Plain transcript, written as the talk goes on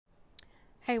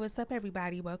Hey, what's up,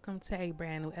 everybody? Welcome to a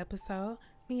brand new episode.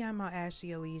 Me, I'm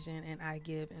Ashley Elysian, and I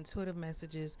give intuitive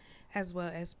messages as well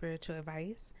as spiritual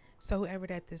advice. So, whoever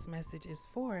that this message is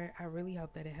for, I really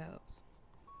hope that it helps.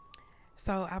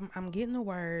 So, I'm getting the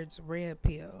words red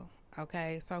pill.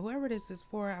 Okay, so whoever this is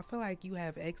for, I feel like you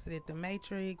have exited the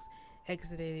matrix,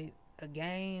 exited a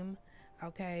game.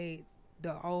 Okay,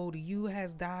 the old you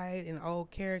has died, an old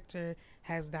character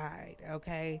has died.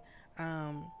 Okay,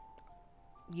 um,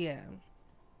 yeah.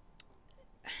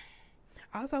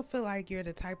 I also feel like you're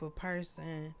the type of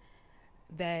person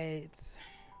that,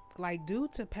 like, due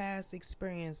to past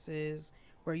experiences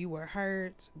where you were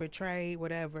hurt, betrayed,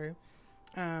 whatever,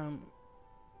 um,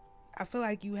 I feel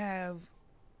like you have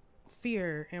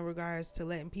fear in regards to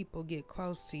letting people get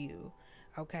close to you.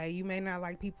 Okay, you may not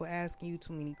like people asking you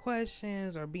too many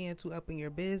questions or being too up in your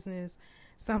business,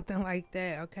 something like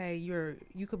that. Okay,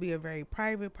 you could be a very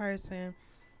private person,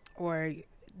 or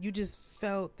you just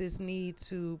felt this need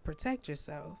to protect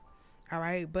yourself. All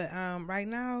right, but right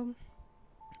now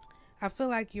I feel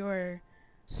like you're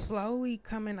slowly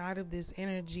coming out of this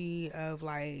energy of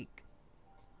like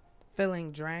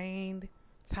feeling drained,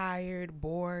 tired,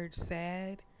 bored,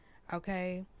 sad.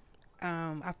 Okay,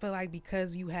 I feel like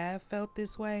because you have felt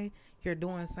this way, you're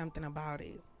doing something about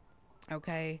it.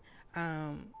 Okay,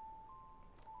 um,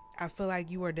 I feel like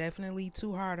you were definitely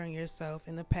too hard on yourself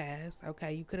in the past.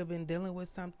 Okay, you could have been dealing with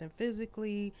something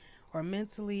physically or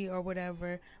mentally or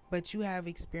whatever, but you have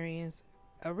experienced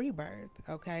a rebirth.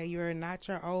 Okay, you're not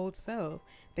your old self.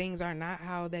 Things are not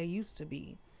how they used to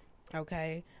be.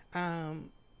 Okay,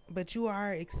 but you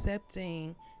are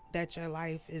accepting that your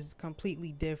life is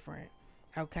completely different.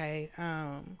 Okay,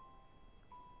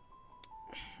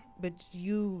 but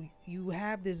you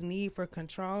have this need for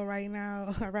control right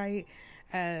now. All right,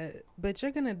 but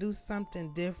you're gonna do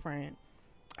something different,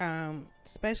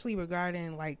 especially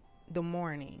regarding like the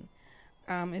morning.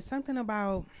 It's something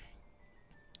about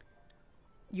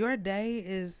your day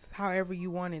is however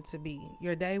you want it to be.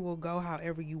 Your day will go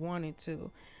however you want it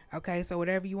to. Okay, so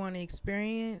whatever you want to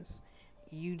experience,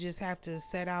 you just have to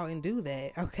set out and do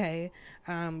that. Okay,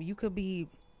 you could be,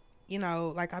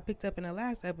 like I picked up in the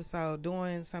last episode,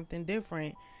 doing something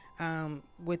different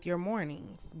with your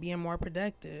mornings, being more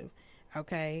productive.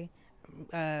 Okay,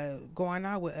 going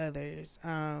out with others,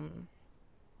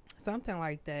 something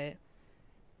like that.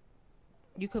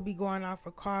 You could be going out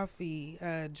for coffee,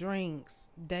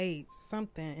 drinks, dates,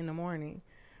 something in the morning.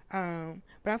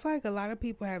 But I feel like a lot of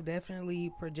people have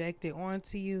definitely projected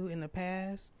onto you in the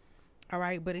past. All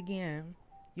right, but again,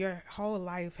 your whole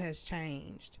life has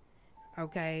changed.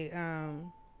 Okay,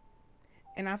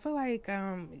 and I feel like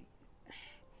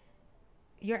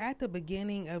you're at the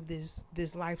beginning of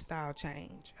this lifestyle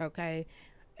change. Okay,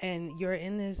 and you're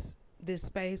in this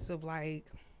space of like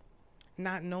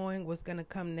not knowing what's gonna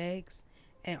come next,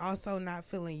 and also not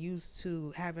feeling used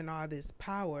to having all this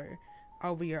power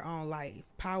over your own life,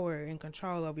 power and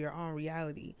control of your own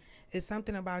reality. It's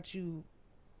something about you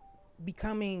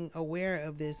becoming aware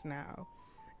of this now.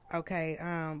 Okay,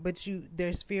 but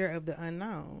there's fear of the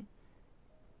unknown.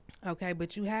 Okay,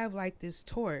 but you have like this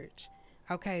torch.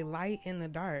 Okay, light in the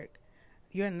dark.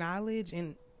 Your knowledge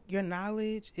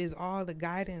is all the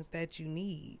guidance that you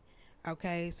need.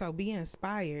 Okay, so be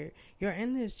inspired. You're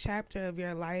in this chapter of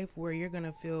your life where you're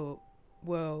gonna feel,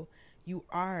 well, you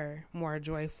are more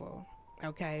joyful.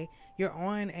 Okay, you're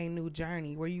on a new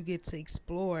journey where you get to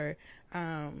explore.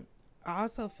 I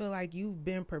also feel like you've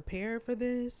been prepared for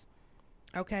this.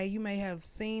 Okay, you may have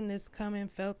seen this coming,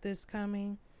 felt this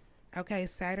coming. Okay,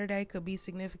 Saturday could be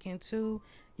significant too.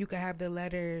 You could have the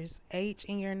letters H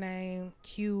in your name,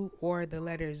 Q, or the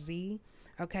letter Z.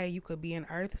 Okay, you could be an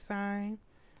earth sign.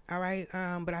 All right,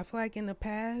 but I feel like in the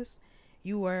past,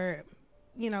 you were,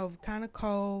 kind of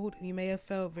cold. You may have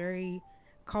felt very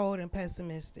cold and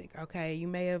pessimistic. Okay, you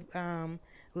may have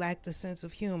lacked a sense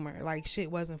of humor, like shit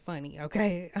wasn't funny.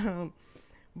 Okay,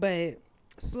 but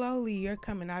slowly you're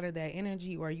coming out of that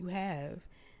energy, or you have,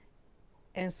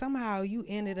 and somehow you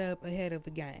ended up ahead of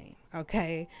the game.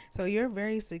 Okay, so you're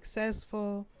very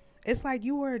successful. It's like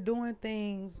you were doing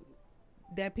things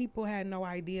that people had no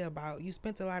idea about. You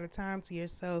spent a lot of time to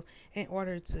yourself in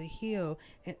order to heal,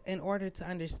 in order to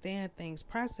understand things,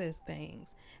 process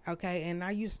things. Okay, and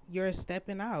now you're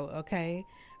stepping out. Okay,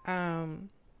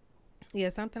 yeah,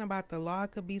 something about the law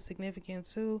could be significant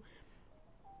too.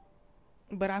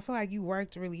 But I feel like you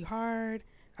worked really hard.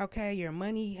 Okay, your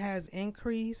money has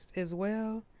increased as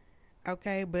well.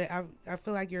 Okay, but I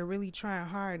feel like you're really trying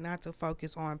hard not to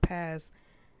focus on past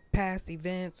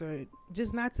events, or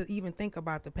just not to even think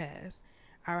about the past.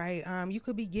 All right, you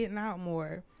could be getting out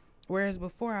more, whereas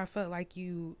before I felt like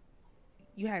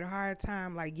you had a hard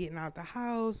time like getting out the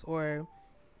house or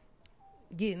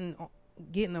getting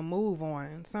getting a move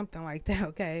on, something like that.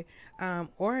 Okay.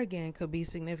 Oregon could be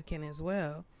significant as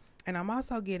well. And I'm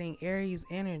also getting Aries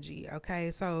energy. Okay.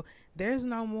 So there's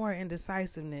no more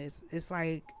indecisiveness. It's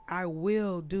like I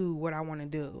will do what I want to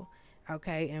do.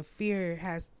 Okay. And fear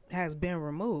has been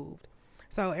removed.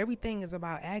 So everything is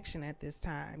about action at this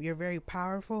time. You're very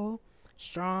powerful,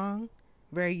 strong,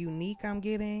 very unique. I'm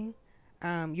getting.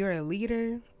 You're a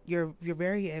leader. You're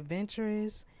very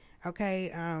adventurous.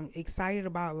 Okay. Excited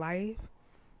about life.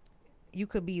 You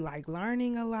could be like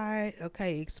learning a lot.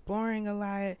 Okay. Exploring a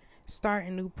lot.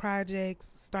 Starting new projects.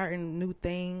 Starting new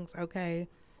things. Okay.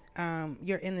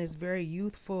 You're in this very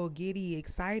youthful, giddy,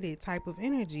 excited type of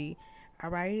energy. All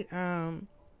right.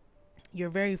 You're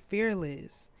very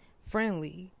fearless,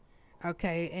 friendly.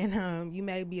 Okay. And you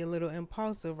may be a little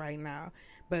impulsive right now,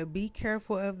 but be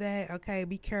careful of that. Okay.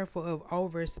 Be careful of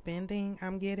overspending.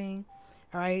 I'm getting.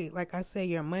 All right. Like I said,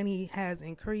 your money has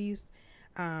increased.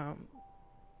 Um,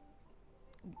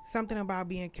 Something about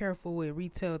being careful with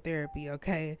retail therapy.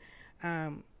 Okay.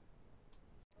 Um,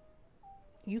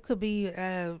 you could be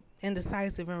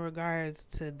indecisive in regards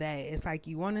to that. It's like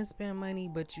you want to spend money,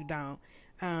 but you don't.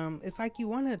 It's like you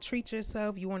want to treat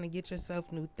yourself. You want to get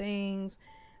yourself new things.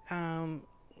 Um,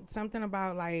 Something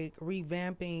about like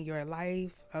revamping your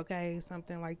life. Okay.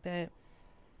 Something like that.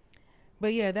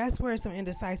 But yeah, that's where some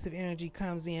indecisive energy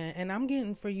comes in. And I'm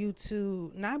getting for you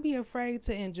to not be afraid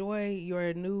to enjoy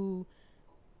your new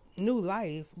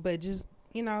life, but just,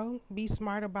 be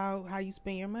smart about how you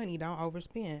spend your money. Don't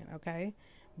overspend, okay?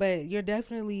 But you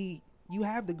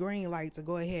have the green light to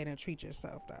go ahead and treat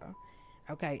yourself though,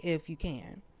 okay, if you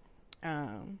can.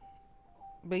 Um,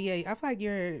 but yeah, I feel like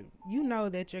you know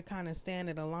that you're kind of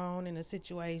standing alone in a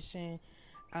situation.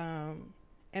 Um,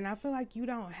 and I feel like you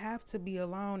don't have to be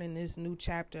alone in this new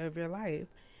chapter of your life.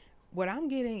 What I'm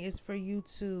getting is for you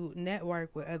to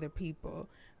network with other people,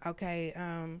 okay?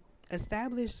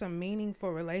 Establish some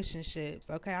meaningful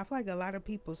relationships, okay? I feel like a lot of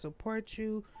people support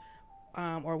you,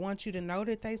 or want you to know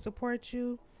that they support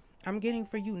you. I'm getting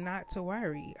for you not to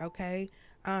worry, okay?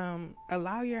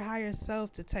 Allow your higher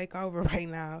self to take over right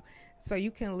now so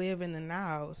you can live in the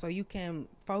now, so you can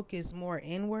focus more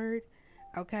inward,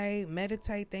 okay?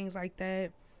 Meditate, things like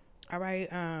that, all right?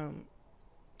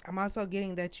 I'm also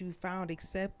getting that you found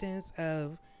acceptance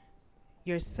of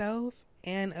yourself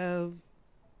and of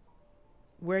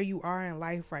where you are in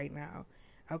life right now.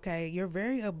 Okay, you're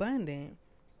very abundant.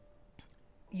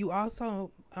 You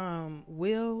also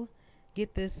will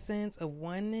get this sense of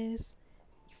oneness,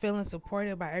 feeling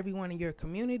supported by everyone in your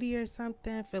community or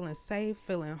something, feeling safe,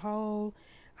 feeling whole.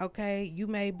 Okay, you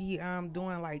may be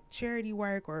doing like charity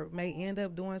work, or may end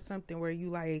up doing something where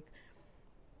you like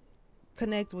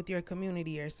connect with your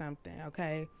community or something.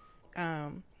 Okay,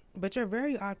 but you're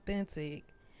very authentic,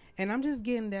 and I'm just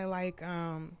getting that like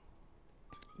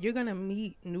you're gonna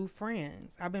meet new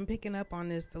friends. I've been picking up on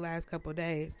this the last couple of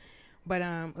days, but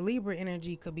Libra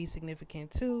energy could be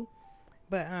significant too.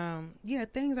 But yeah,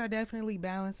 things are definitely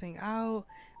balancing out.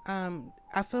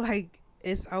 I feel like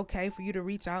it's okay for you to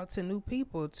reach out to new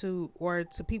people, or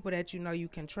to people that you know you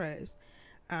can trust.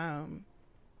 Um,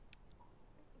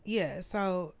 yeah,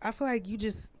 so I feel like you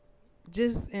just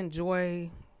enjoy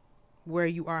where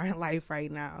you are in life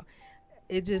right now.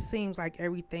 It just seems like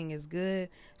everything is good.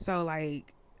 So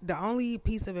like the only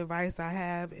piece of advice I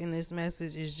have in this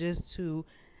message is just to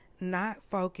not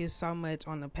focus so much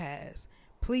on the past.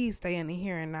 Please stay in the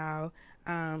here and now.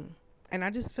 And I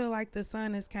just feel like the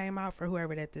sun has came out for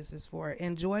whoever that this is for.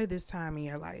 Enjoy this time in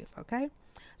your life, okay?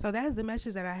 So that's the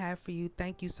message that I have for you.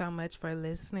 Thank you so much for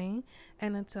listening.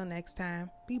 And until next time,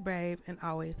 be brave and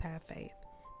always have faith.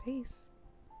 Peace.